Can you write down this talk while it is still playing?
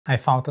I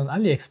found on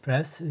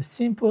AliExpress a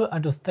simple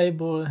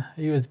adjustable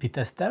USB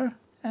tester,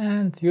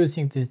 and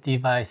using this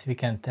device we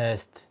can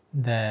test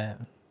the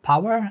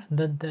power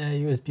that the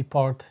USB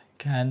port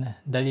can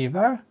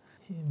deliver,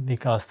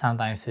 because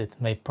sometimes it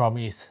may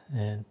promise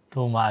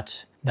too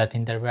much that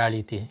in the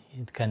reality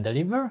it can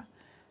deliver.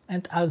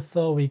 And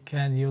also we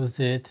can use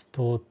it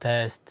to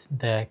test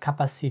the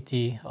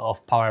capacity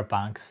of power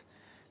banks,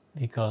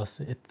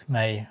 because it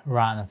may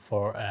run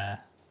for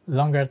a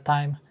longer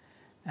time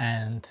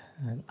and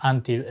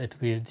until it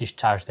will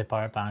discharge the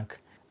power bank.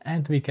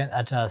 And we can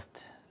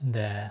adjust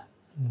the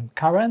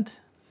current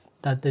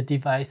that the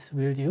device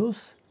will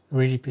use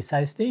really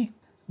precisely,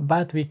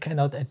 but we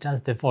cannot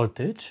adjust the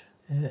voltage.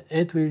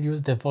 It will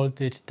use the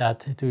voltage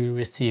that it will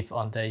receive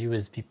on the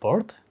USB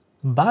port,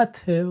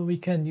 but we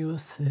can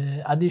use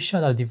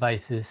additional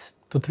devices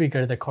to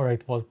trigger the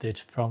correct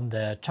voltage from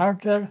the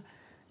charger,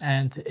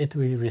 and it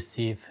will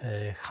receive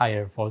a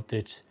higher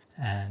voltage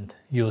and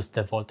use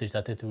the voltage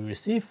that it will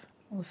receive.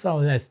 So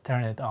let's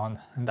turn it on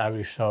and I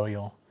will show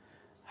you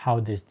how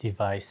this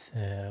device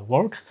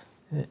works.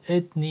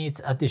 It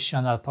needs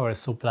additional power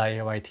supply.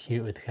 Right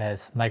here it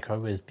has micro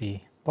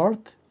USB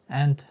port,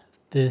 and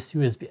this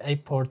USB-A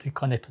port we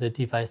connect to the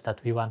device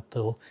that we want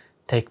to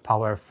take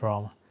power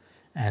from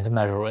and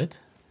measure it.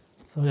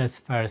 So let's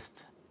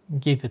first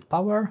give it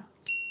power.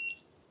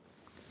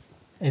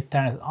 It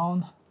turns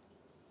on.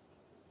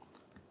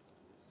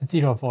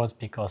 0 volts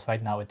because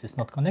right now it is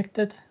not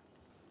connected.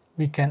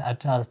 We can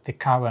adjust the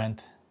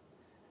current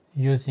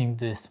using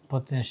this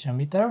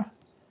potentiometer.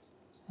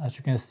 As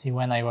you can see,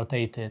 when I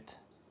rotate it,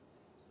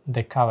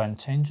 the current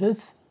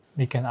changes.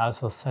 We can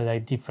also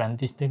select different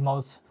display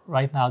modes.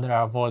 Right now there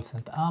are volts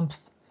and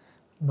amps,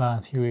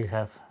 but here we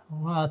have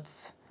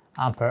watts,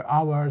 ampere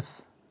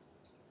hours,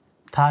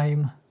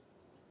 time,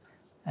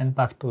 and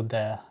back to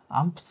the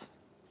amps.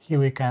 Here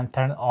we can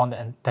turn on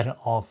and turn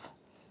off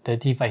the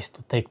device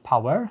to take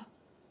power.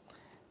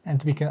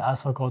 And we can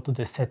also go to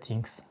the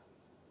settings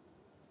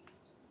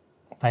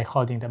by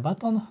holding the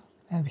button.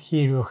 And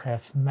here you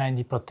have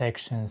many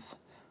protections,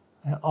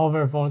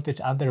 over voltage,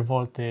 under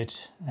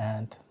voltage,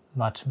 and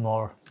much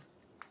more.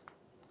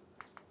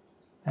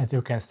 And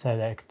you can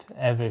select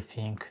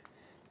everything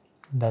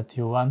that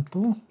you want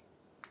to.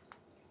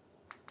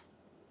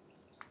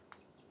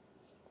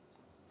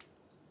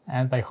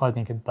 And by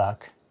holding it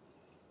back,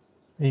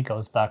 it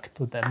goes back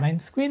to the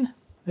main screen.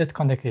 Let's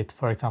connect it,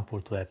 for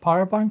example, to a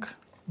power bank.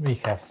 We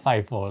have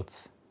 5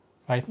 volts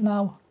right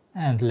now,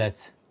 and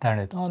let's turn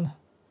it on.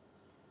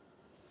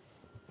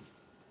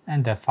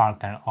 And the fan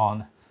turn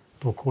on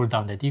to cool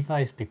down the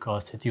device,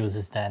 because it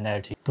uses the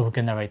energy to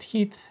generate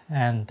heat,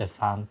 and the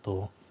fan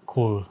to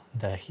cool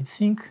the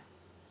heatsink.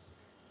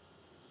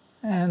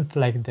 And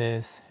like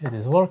this, it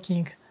is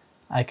working.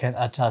 I can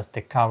adjust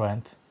the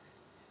current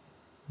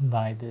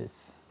by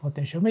this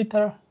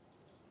potentiometer.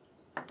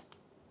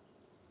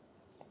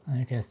 And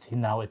you can see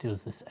now it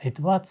uses 8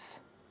 watts.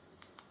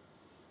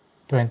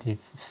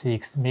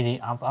 26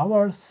 milliamp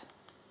hours.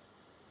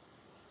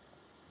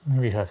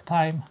 We have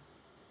time.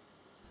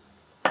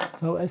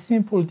 So a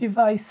simple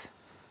device,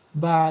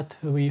 but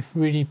with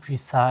really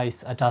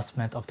precise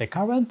adjustment of the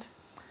current.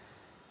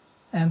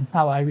 And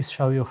now I will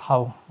show you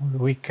how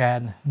we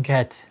can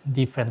get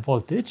different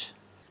voltage.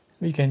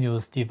 We can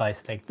use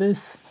device like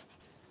this.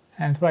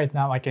 And right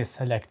now I can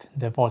select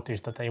the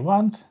voltage that I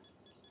want.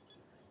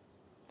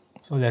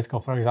 So let's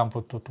go, for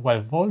example, to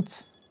 12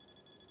 volts.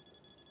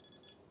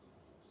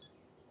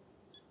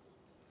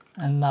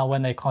 And now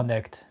when I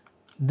connect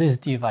this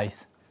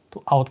device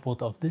to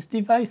output of this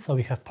device, so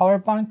we have power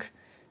bank,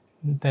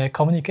 the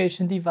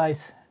communication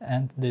device,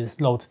 and this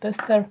load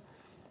tester.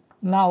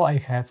 Now I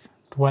have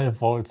 12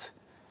 volts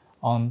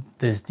on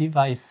this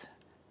device,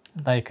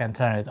 and I can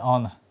turn it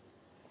on.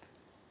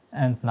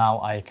 And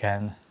now I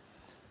can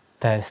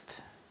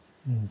test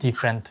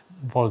different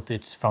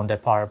voltage from the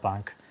power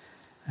bank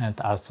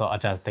and also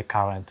adjust the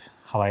current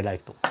how I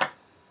like to.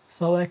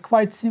 So a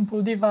quite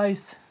simple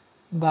device,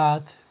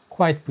 but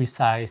quite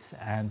precise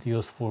and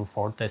useful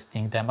for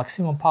testing the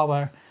maximum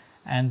power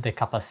and the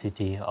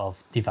capacity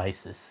of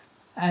devices.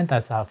 And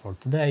that's all for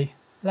today.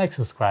 Like,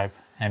 subscribe,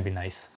 and be nice.